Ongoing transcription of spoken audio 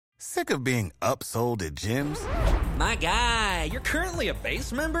Sick of being upsold at gyms? My guy, you're currently a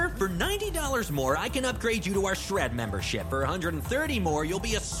base member? For $90 more, I can upgrade you to our Shred membership. For $130 more, you'll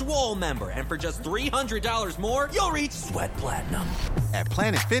be a Swole member. And for just $300 more, you'll reach Sweat Platinum. At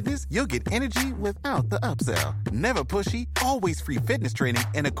Planet Fitness, you'll get energy without the upsell. Never pushy, always free fitness training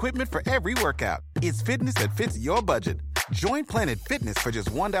and equipment for every workout. It's fitness that fits your budget. Join Planet Fitness for just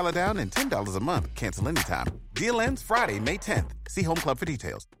 $1 down and $10 a month. Cancel anytime. Deal ends Friday, May 10th. See Home Club for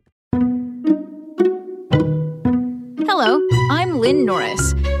details. Hello, I'm Lynn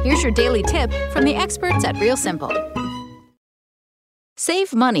Norris. Here's your daily tip from the experts at Real Simple.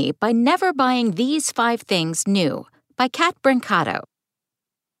 Save money by never buying these 5 things new by Kat Brancato.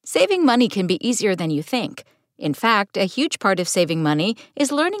 Saving money can be easier than you think. In fact, a huge part of saving money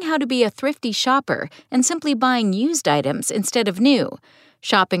is learning how to be a thrifty shopper and simply buying used items instead of new.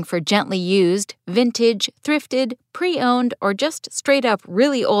 Shopping for gently used, vintage, thrifted, pre-owned, or just straight-up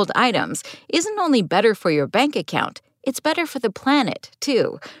really old items isn't only better for your bank account, it's better for the planet,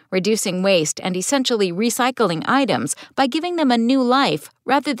 too, reducing waste and essentially recycling items by giving them a new life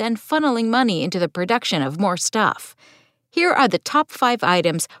rather than funneling money into the production of more stuff. Here are the top 5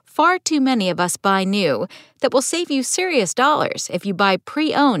 items far too many of us buy new that will save you serious dollars if you buy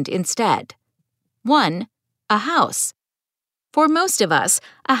pre-owned instead. 1. A house. For most of us,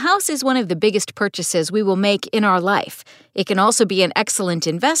 a house is one of the biggest purchases we will make in our life. It can also be an excellent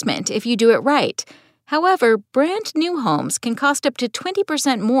investment if you do it right. However, brand new homes can cost up to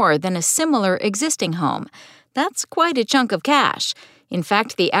 20% more than a similar existing home. That's quite a chunk of cash. In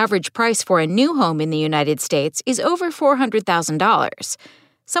fact, the average price for a new home in the United States is over $400,000.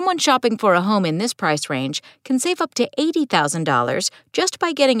 Someone shopping for a home in this price range can save up to $80,000 just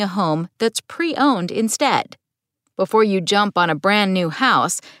by getting a home that's pre-owned instead. Before you jump on a brand new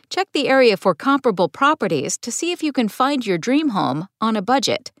house, check the area for comparable properties to see if you can find your dream home on a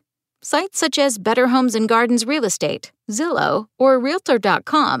budget. Sites such as Better Homes and Gardens Real Estate, Zillow, or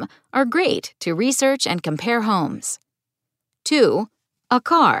Realtor.com are great to research and compare homes. 2. A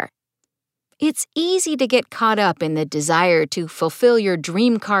car. It's easy to get caught up in the desire to fulfill your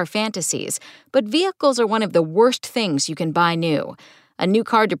dream car fantasies, but vehicles are one of the worst things you can buy new. A new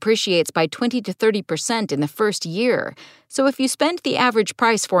car depreciates by 20 to 30% in the first year, so if you spend the average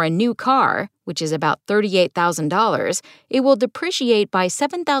price for a new car, which is about $38,000, it will depreciate by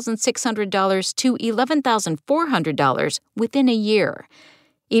 $7,600 to $11,400 within a year.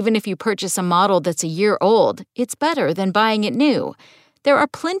 Even if you purchase a model that's a year old, it's better than buying it new. There are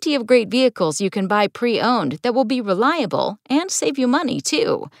plenty of great vehicles you can buy pre-owned that will be reliable and save you money,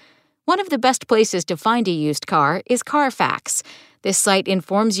 too. One of the best places to find a used car is Carfax. This site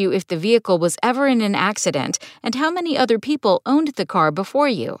informs you if the vehicle was ever in an accident and how many other people owned the car before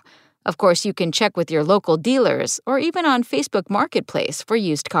you. Of course, you can check with your local dealers or even on Facebook Marketplace for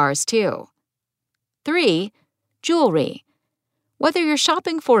used cars, too. 3. Jewelry. Whether you're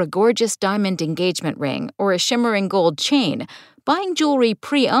shopping for a gorgeous diamond engagement ring or a shimmering gold chain, buying jewelry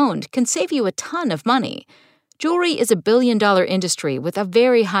pre-owned can save you a ton of money. Jewelry is a billion-dollar industry with a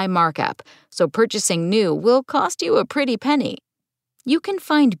very high markup, so purchasing new will cost you a pretty penny. You can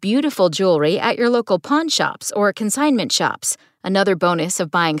find beautiful jewelry at your local pawn shops or consignment shops. Another bonus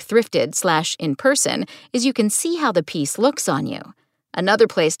of buying thrifted/in-person is you can see how the piece looks on you. Another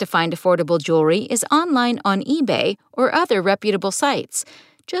place to find affordable jewelry is online on eBay or other reputable sites.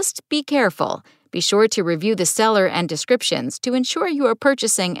 Just be careful. Be sure to review the seller and descriptions to ensure you are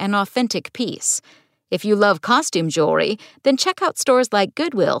purchasing an authentic piece. If you love costume jewelry, then check out stores like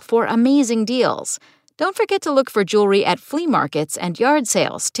Goodwill for amazing deals. Don't forget to look for jewelry at flea markets and yard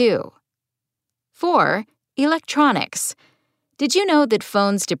sales, too. 4. Electronics. Did you know that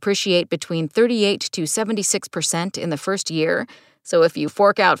phones depreciate between 38 to 76% in the first year? So if you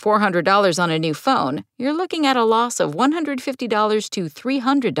fork out $400 on a new phone, you're looking at a loss of $150 to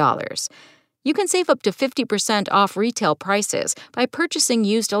 $300. You can save up to 50% off retail prices by purchasing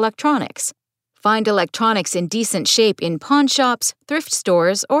used electronics. Find electronics in decent shape in pawn shops, thrift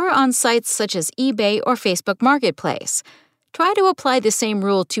stores, or on sites such as eBay or Facebook Marketplace. Try to apply the same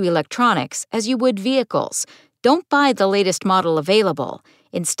rule to electronics as you would vehicles. Don't buy the latest model available.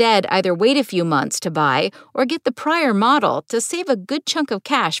 Instead, either wait a few months to buy or get the prior model to save a good chunk of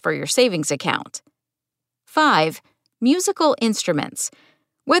cash for your savings account. 5. Musical instruments.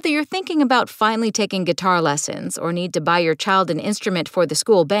 Whether you're thinking about finally taking guitar lessons or need to buy your child an instrument for the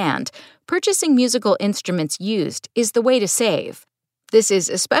school band, purchasing musical instruments used is the way to save. This is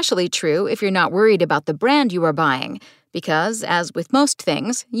especially true if you're not worried about the brand you are buying, because, as with most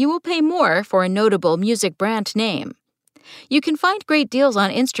things, you will pay more for a notable music brand name. You can find great deals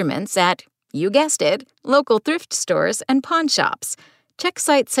on instruments at, you guessed it, local thrift stores and pawn shops. Check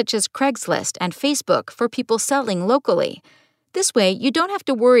sites such as Craigslist and Facebook for people selling locally. This way, you don't have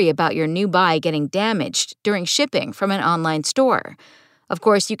to worry about your new buy getting damaged during shipping from an online store. Of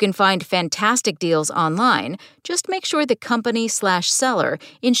course, you can find fantastic deals online. Just make sure the company/seller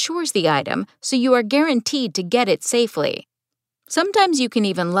insures the item so you are guaranteed to get it safely. Sometimes you can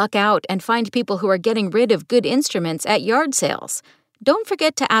even luck out and find people who are getting rid of good instruments at yard sales. Don't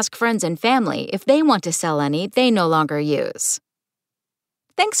forget to ask friends and family if they want to sell any they no longer use.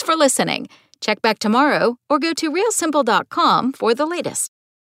 Thanks for listening. Check back tomorrow or go to realsimple.com for the latest.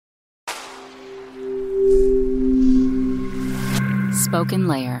 Spoken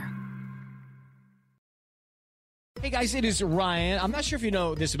Layer. Hey guys, it is Ryan. I'm not sure if you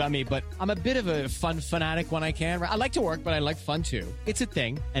know this about me, but I'm a bit of a fun fanatic when I can. I like to work, but I like fun too. It's a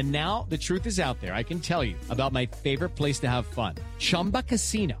thing. And now the truth is out there. I can tell you about my favorite place to have fun. Chumba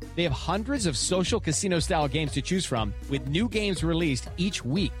Casino. They have hundreds of social casino style games to choose from with new games released each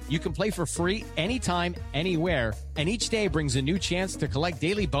week. You can play for free anytime, anywhere. And each day brings a new chance to collect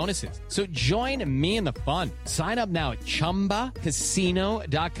daily bonuses. So join me in the fun. Sign up now at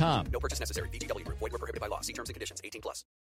ChumbaCasino.com. No purchase necessary. VGW Group. Void where prohibited by law. See terms and conditions. 18+.